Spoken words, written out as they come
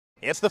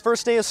It's the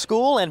first day of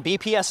school, and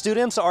BPS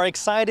students are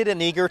excited and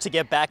eager to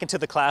get back into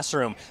the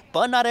classroom.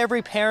 But not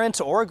every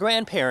parent or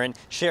grandparent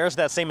shares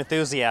that same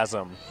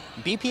enthusiasm.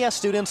 BPS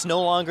students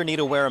no longer need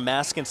to wear a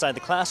mask inside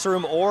the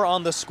classroom or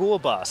on the school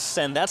bus,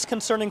 and that's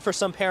concerning for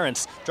some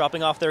parents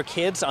dropping off their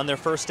kids on their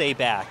first day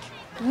back.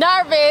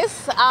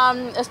 Nervous,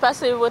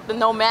 especially with the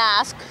no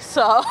mask.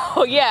 So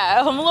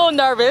yeah, I'm a little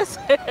nervous,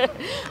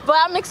 but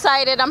I'm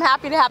excited. I'm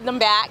happy to have them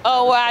back.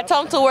 Oh, well, I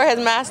told him to wear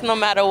his mask no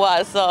matter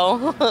what,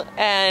 so,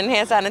 and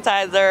hand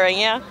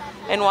sanitizer,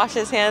 and wash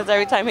his hands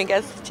every time he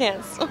gets a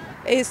chance.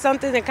 It's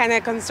something that kind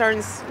of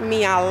concerns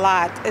me a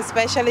lot,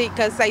 especially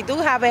because I do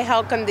have a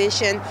health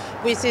condition,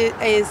 which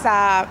is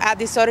a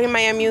disorder in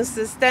my immune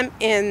system,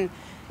 and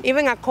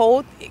even a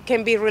cold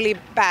can be really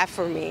bad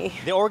for me.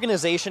 The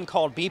organization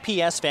called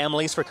BPS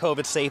Families for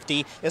COVID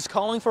Safety is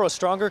calling for a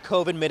stronger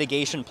COVID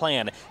mitigation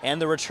plan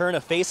and the return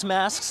of face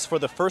masks for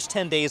the first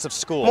 10 days of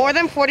school. More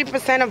than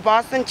 40% of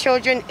Boston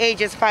children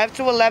ages 5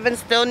 to 11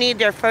 still need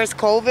their first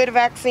COVID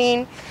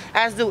vaccine,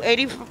 as do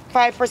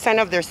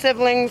 85% of their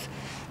siblings.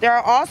 There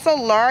are also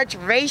large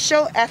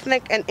racial,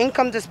 ethnic, and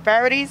income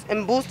disparities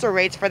in booster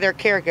rates for their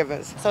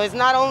caregivers. So it's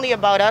not only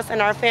about us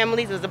and our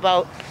families, it's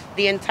about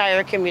the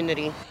entire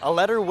community. A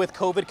letter with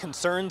COVID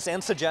concerns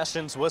and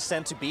suggestions was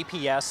sent to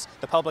BPS,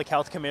 the Public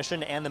Health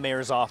Commission, and the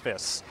Mayor's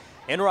office.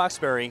 In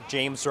Roxbury,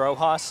 James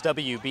Rojas,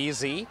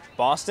 WBZ,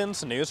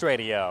 Boston's News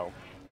Radio.